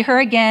you see her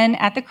again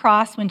at the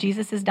cross when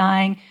Jesus is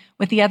dying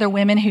with the other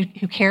women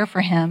who care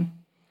for him.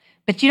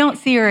 But you don't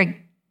see her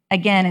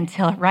again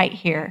until right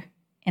here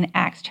in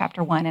Acts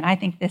chapter 1. And I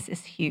think this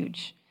is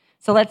huge.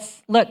 So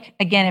let's look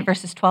again at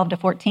verses 12 to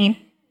 14.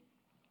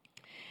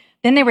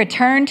 Then they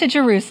returned to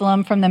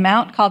Jerusalem from the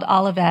mount called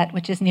Olivet,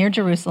 which is near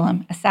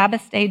Jerusalem, a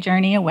Sabbath day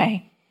journey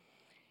away.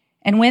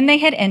 And when they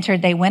had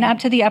entered, they went up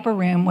to the upper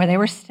room where they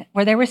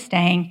were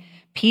staying.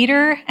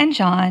 Peter and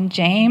John,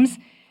 James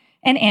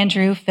and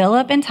Andrew,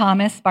 Philip and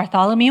Thomas,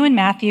 Bartholomew and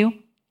Matthew,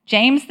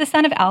 James the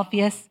son of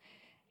Alphaeus,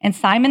 and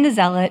Simon the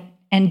Zealot,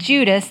 and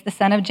Judas the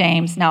son of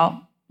James.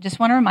 Now, just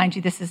want to remind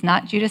you, this is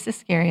not Judas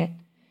Iscariot.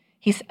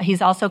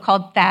 He's also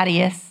called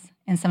Thaddeus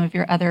in some of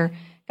your other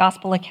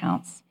gospel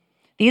accounts.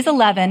 These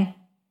 11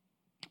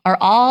 are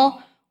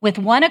all with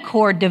one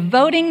accord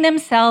devoting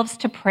themselves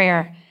to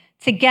prayer,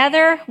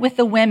 together with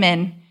the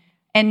women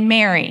and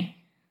Mary,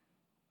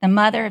 the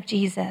mother of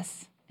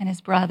Jesus and his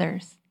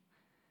brothers.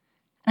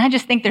 And I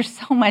just think there's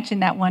so much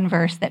in that one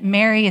verse that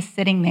Mary is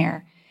sitting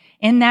there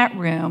in that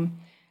room,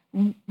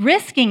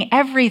 risking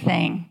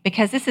everything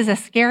because this is a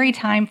scary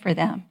time for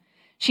them.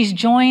 She's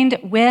joined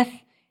with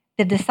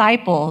the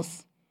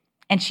disciples,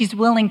 and she's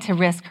willing to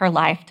risk her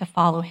life to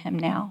follow him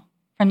now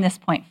from this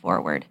point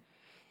forward.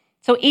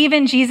 So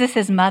even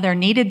Jesus' mother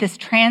needed this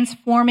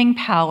transforming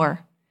power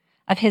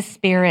of his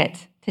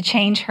spirit to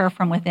change her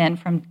from within,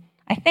 from,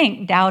 I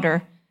think,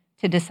 doubter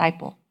to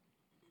disciple.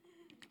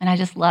 And I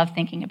just love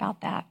thinking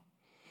about that.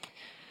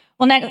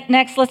 Well,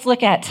 next let's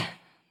look at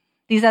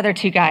these other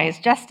two guys,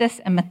 Justus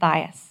and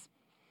Matthias.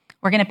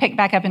 We're going to pick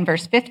back up in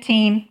verse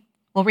 15.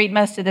 We'll read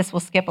most of this. We'll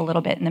skip a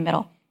little bit in the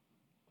middle.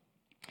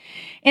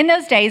 In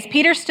those days,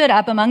 Peter stood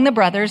up among the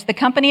brothers. The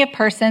company of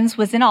persons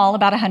was in all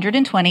about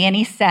 120, and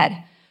he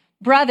said,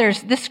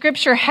 "Brothers, the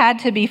scripture had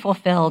to be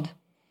fulfilled,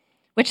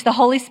 which the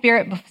Holy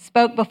Spirit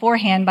spoke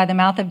beforehand by the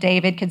mouth of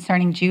David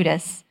concerning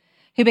Judas,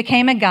 who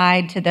became a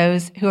guide to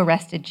those who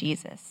arrested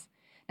Jesus."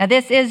 Now,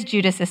 this is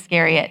Judas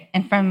Iscariot,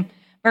 and from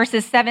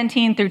verses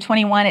 17 through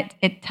 21,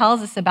 it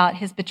tells us about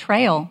his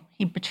betrayal.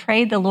 He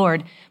betrayed the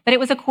Lord, but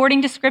it was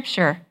according to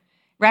scripture.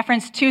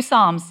 Referenced two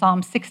Psalms,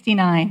 Psalm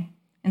 69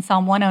 and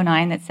Psalm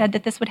 109, that said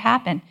that this would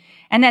happen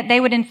and that they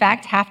would, in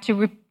fact, have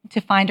to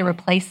find a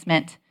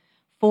replacement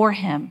for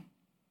him.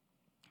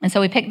 And so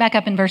we pick back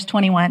up in verse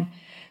 21.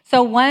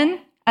 So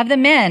one of the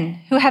men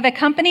who have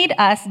accompanied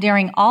us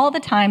during all the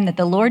time that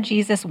the Lord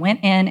Jesus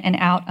went in and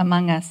out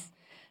among us,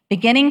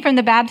 beginning from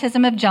the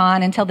baptism of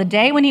John until the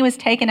day when he was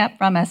taken up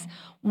from us,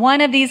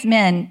 one of these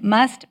men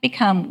must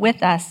become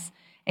with us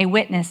a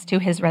witness to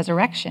his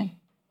resurrection.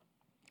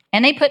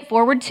 And they put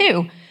forward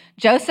two,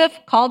 Joseph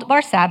called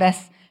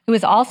Barsabbas, who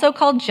is also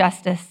called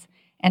Justus,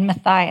 and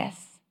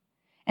Matthias.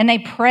 And they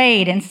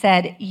prayed and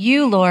said,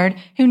 "You, Lord,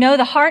 who know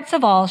the hearts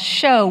of all,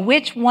 show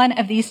which one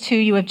of these two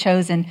you have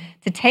chosen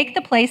to take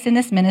the place in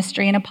this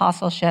ministry and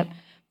apostleship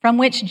from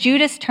which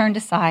Judas turned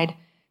aside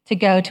to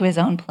go to his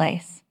own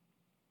place."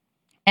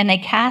 And they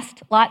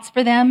cast lots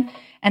for them,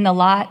 and the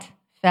lot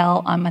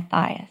fell on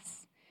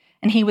Matthias,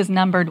 and he was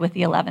numbered with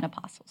the 11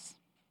 apostles.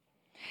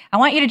 I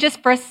want you to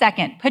just for a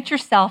second put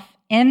yourself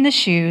in the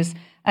shoes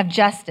of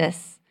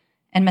Justus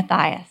and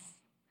Matthias.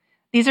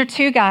 These are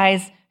two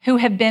guys who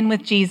have been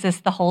with Jesus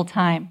the whole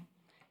time.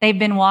 They've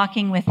been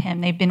walking with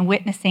him. They've been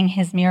witnessing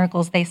his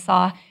miracles. They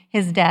saw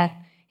his death,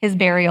 his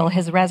burial,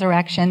 his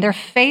resurrection. They're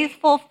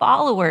faithful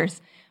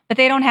followers, but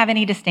they don't have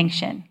any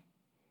distinction.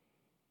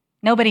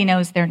 Nobody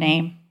knows their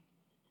name.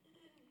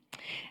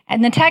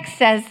 And the text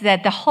says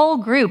that the whole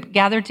group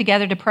gathered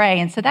together to pray.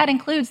 And so that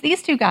includes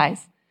these two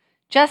guys.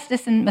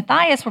 Justus and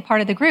Matthias were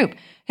part of the group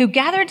who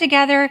gathered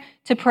together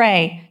to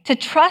pray, to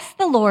trust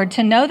the Lord,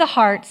 to know the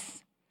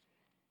hearts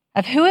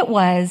of who it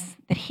was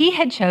that he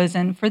had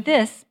chosen for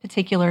this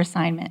particular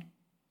assignment.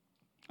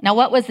 Now,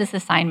 what was this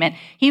assignment?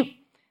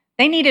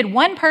 They needed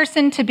one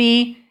person to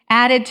be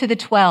added to the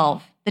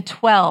 12. The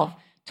 12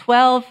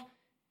 12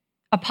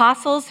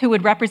 apostles who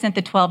would represent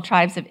the 12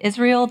 tribes of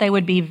Israel. They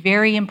would be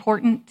very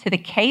important to the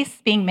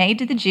case being made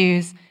to the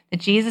Jews that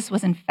Jesus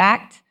was in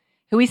fact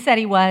who he said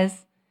he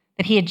was,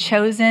 that he had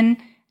chosen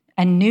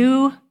a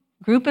new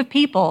group of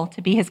people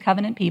to be his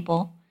covenant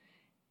people.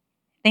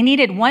 They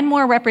needed one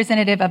more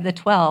representative of the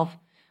 12,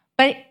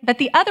 but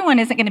the other one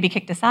isn't going to be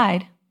kicked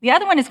aside. The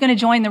other one is going to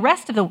join the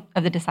rest of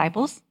the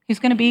disciples, who's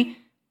going to be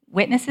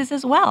witnesses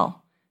as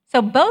well.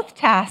 So both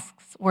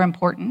tasks were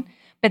important,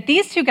 but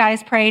these two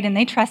guys prayed and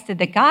they trusted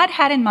that God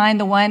had in mind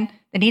the one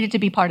that needed to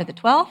be part of the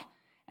 12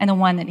 and the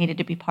one that needed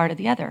to be part of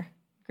the other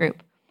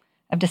group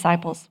of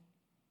disciples.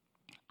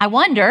 I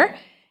wonder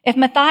if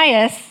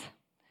Matthias,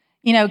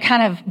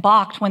 kind of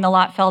balked when the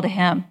lot fell to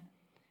him.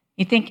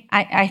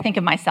 I think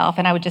of myself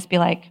and I would just be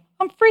like,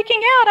 I'm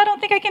freaking out. I don't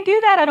think I can do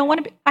that.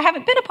 I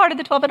haven't been a part of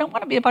the 12. I don't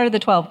want to be a part of the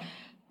 12.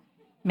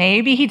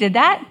 Maybe he did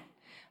that.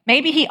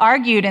 Maybe he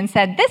argued and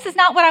said, this is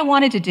not what I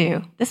wanted to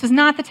do. This was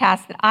not the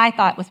task that I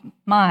thought was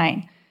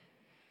mine.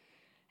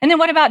 And then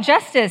what about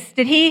Justus?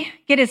 Did he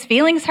get his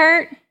feelings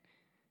hurt?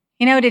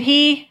 Did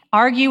he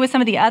argue with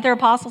some of the other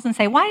apostles and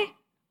say, why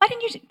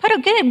didn't you put a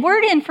good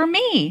word in for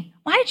me?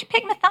 Why did you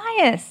pick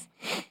Matthias?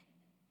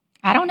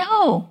 I don't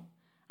know.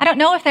 I don't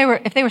know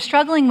if they were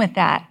struggling with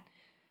that.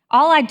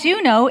 All I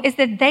do know is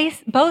that they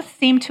both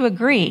seemed to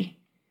agree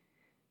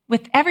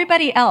with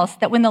everybody else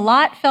that when the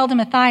lot fell to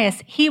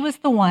Matthias, he was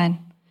the one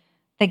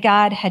that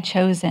God had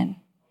chosen.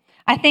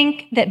 I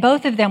think that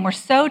both of them were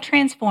so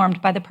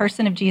transformed by the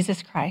person of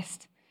Jesus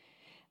Christ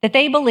that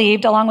they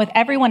believed, along with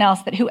everyone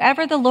else, that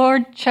whoever the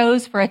Lord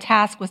chose for a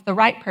task was the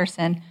right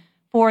person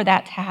for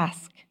that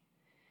task.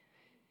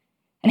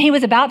 And he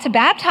was about to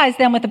baptize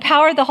them with the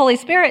power of the Holy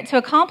Spirit to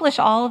accomplish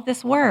all of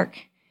this work.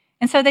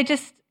 And so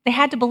they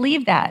had to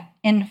believe that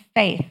in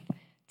faith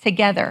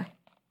together.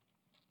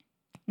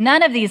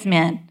 None of these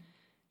men,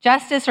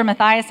 Justus or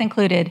Matthias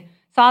included,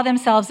 saw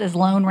themselves as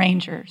lone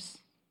rangers.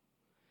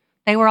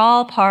 They were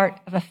all part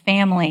of a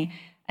family,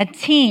 a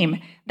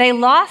team. They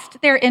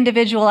lost their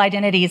individual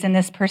identities in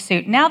this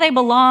pursuit. Now they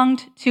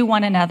belonged to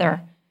one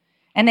another,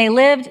 and they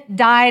lived,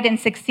 died, and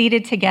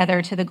succeeded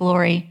together to the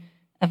glory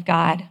of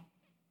God.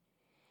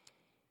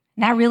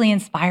 And that really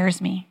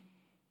inspires me.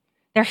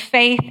 Their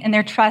faith and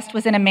their trust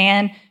was in a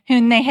man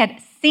whom they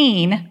had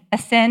seen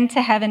ascend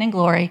to heaven in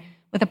glory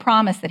with a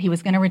promise that he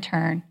was going to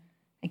return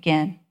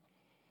again,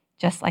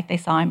 just like they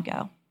saw him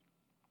go.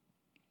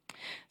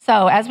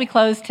 So as we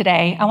close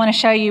today, I want to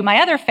show you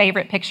my other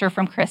favorite picture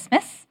from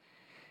Christmas.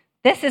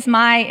 This is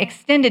my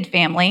extended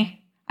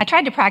family. I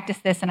tried to practice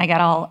this and I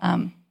got all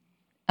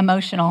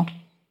emotional.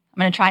 I'm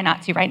going to try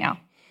not to right now.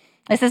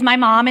 This is my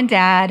mom and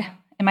dad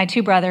and my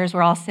two brothers.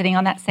 We're all sitting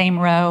on that same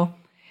row.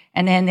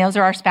 And then those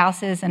are our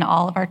spouses and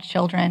all of our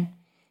children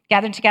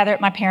gathered together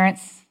at my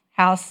parents'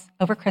 house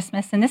over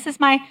Christmas. And this is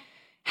my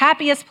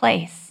happiest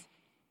place.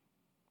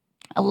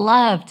 I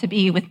love to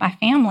be with my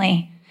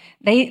family.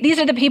 These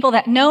are the people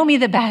that know me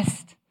the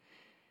best.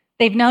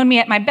 They've known me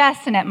at my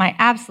best and at my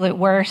absolute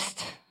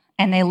worst.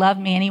 And they love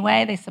me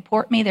anyway. They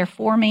support me. They're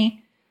for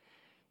me.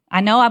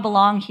 I know I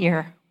belong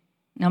here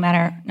no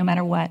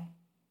matter what.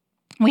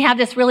 We have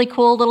this really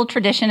cool little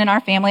tradition in our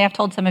family. I've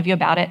told some of you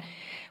about it.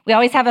 We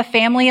always have a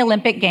family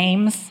Olympic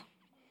Games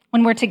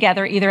when we're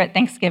together, either at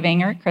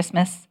Thanksgiving or at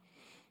Christmas.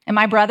 And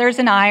my brothers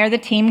and I are the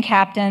team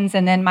captains,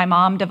 and then my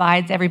mom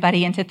divides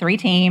everybody into 3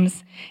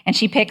 teams, and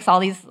she picks all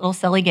these little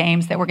silly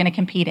games that we're going to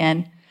compete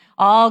in,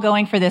 all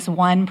going for this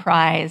one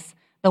prize,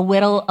 the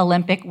Whittle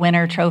Olympic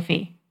Winner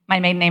Trophy. My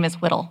maiden name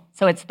is Whittle,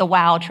 so it's the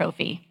WOW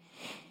Trophy.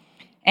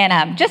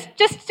 And just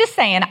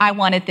saying, I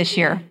won it this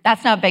year.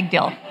 That's not a big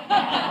deal.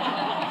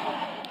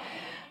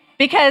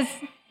 Because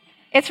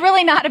it's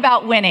really not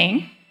about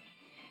winning.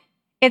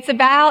 It's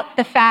about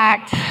the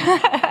fact,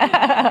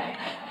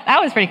 that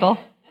was pretty cool,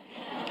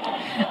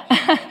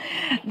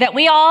 that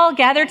we all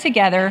gather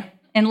together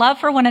in love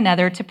for one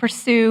another to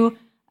pursue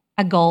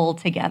a goal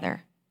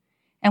together.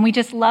 And we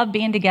just love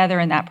being together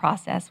in that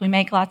process. We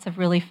make lots of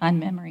really fun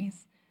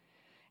memories.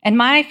 And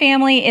my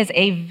family is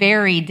a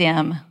very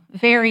dim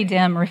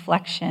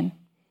reflection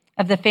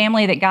of the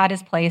family that God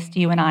has placed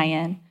you and I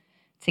in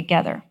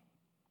together.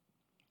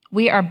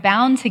 We are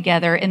bound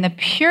together in the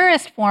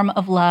purest form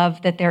of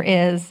love that there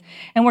is,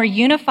 and we're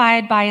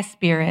unified by the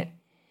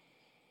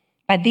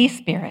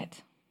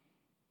Spirit,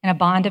 in a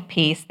bond of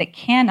peace that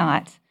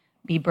cannot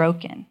be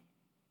broken.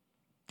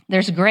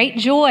 There's great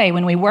joy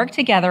when we work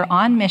together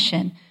on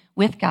mission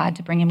with God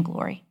to bring him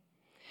glory.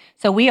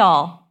 So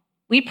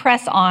we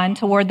press on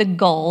toward the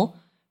goal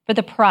for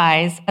the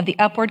prize of the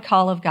upward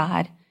call of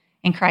God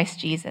in Christ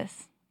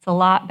Jesus. It's a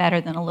lot better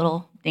than a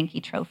little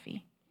dinky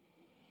trophy.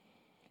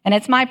 And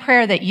it's my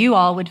prayer that you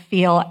all would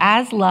feel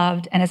as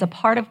loved and as a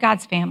part of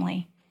God's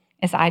family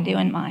as I do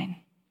in mine.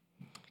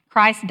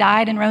 Christ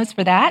died and rose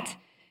for that.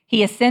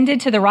 He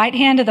ascended to the right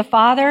hand of the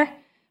Father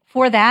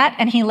for that,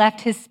 and he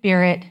left his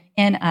Spirit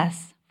in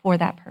us for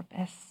that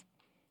purpose.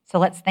 So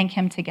let's thank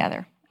him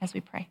together as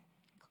we pray.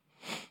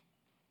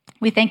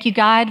 We thank you,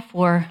 God,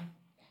 for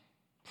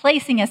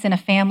placing us in a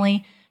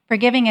family, for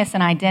giving us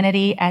an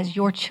identity as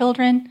your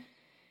children,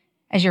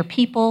 as your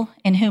people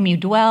in whom you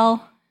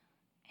dwell.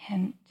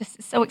 And just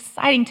it's so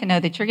exciting to know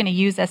that you're going to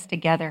use us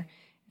together.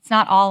 It's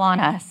not all on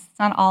us. It's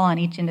not all on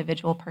each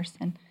individual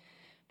person.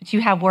 But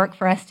you have work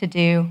for us to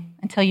do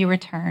until you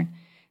return.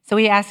 So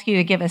we ask you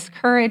to give us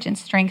courage and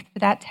strength for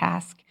that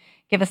task.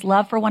 Give us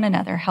love for one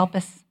another. Help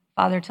us,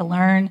 Father, to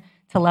learn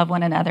to love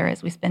one another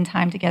as we spend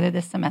time together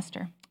this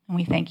semester. And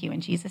we thank you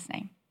in Jesus'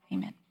 name.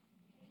 Amen.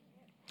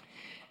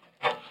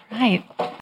 All right.